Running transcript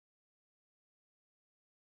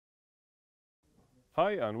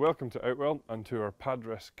Hi and welcome to Outwell and to our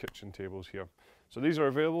Padres kitchen tables here. So these are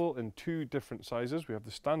available in two different sizes. We have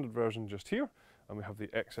the standard version just here and we have the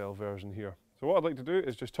XL version here. So what I'd like to do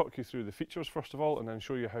is just talk you through the features first of all and then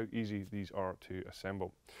show you how easy these are to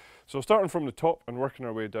assemble. So starting from the top and working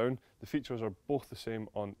our way down, the features are both the same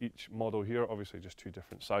on each model here, obviously just two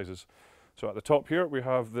different sizes. So at the top here we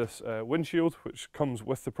have this windshield which comes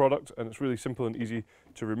with the product, and it's really simple and easy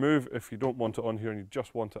to remove. If you don't want it on here and you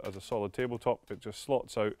just want it as a solid tabletop, it just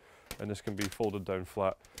slots out and this can be folded down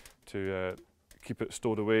flat to keep it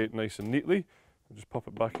stowed away nice and neatly. I'll just pop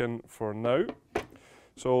it back in for now.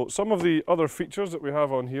 So some of the other features that we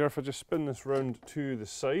have on here, if I just spin this round to the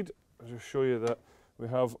side, I'll just show you that we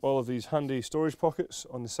have all of these handy storage pockets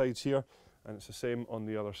on the sides here, and it's the same on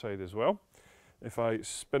the other side as well. If I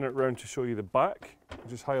spin it round to show you the back, I'll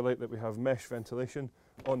just highlight that we have mesh ventilation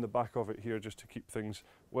on the back of it here just to keep things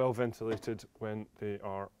well ventilated when they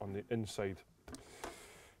are on the inside.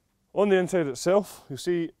 On the inside itself, you'll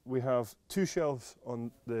see we have two shelves on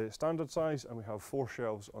the standard size and we have 4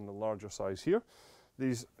 shelves on the larger size here.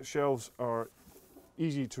 These shelves are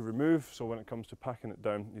easy to remove, so when it comes to packing it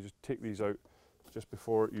down, you just take these out just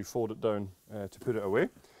before you fold it down to put it away.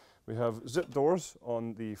 We have zip doors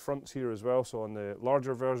on the fronts here as well, so on the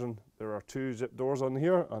larger version there are 2 zip doors on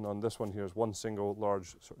here, and on this one here is one single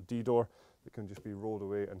large sort of D door that can just be rolled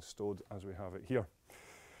away and stowed as we have it here.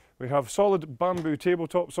 We have solid bamboo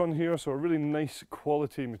tabletops on here, so a really nice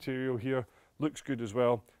quality material here, looks good as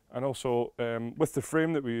well, and also with the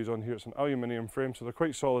frame that we use on here, it's an aluminium frame, so they're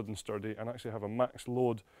quite solid and sturdy and actually have a max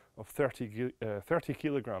load of 30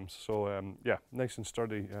 kilograms, so yeah, nice and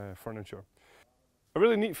sturdy furniture. A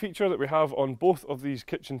really neat feature that we have on both of these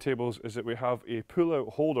kitchen tables is that we have a pull-out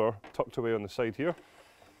holder tucked away on the side here.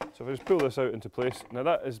 So if I just pull this out into place, now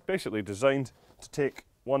that is basically designed to take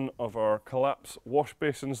one of our collapse wash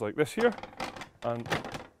basins like this here, and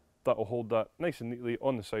that will hold that nice and neatly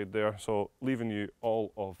on the side there, so leaving you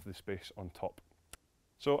all of the space on top.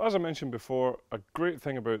 So as I mentioned before, a great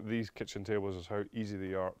thing about these kitchen tables is how easy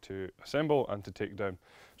they are to assemble and to take down.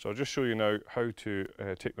 So I'll just show you now how to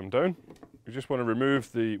take them down. You just want to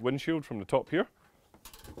remove the windshield from the top here.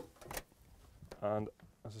 And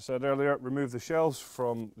as I said earlier, remove the shelves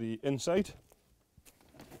from the inside.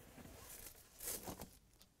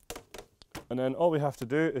 And then all we have to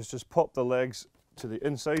do is just pop the legs to the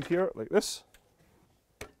inside here like this.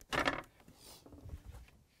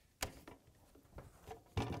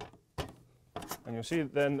 And you'll see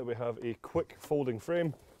then that we have a quick folding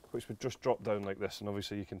frame which would just drop down like this, and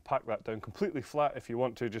obviously you can pack that down completely flat if you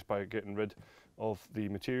want to, just by getting rid of the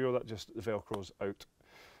material that just velcros out.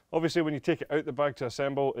 Obviously when you take it out the bag to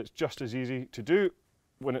assemble, it's just as easy to do.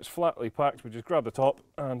 When it's flatly packed, we just grab the top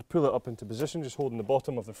and pull it up into position, just holding the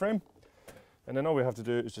bottom of the frame, and then all we have to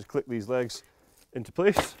do is just click these legs into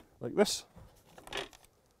place like this.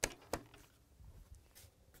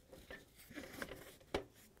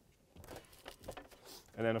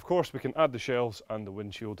 And then of course we can add the shelves and the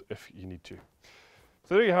windshield if you need to.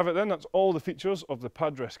 So there you have it then, that's all the features of the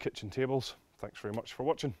Padres kitchen tables. Thanks very much for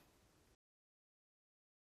watching.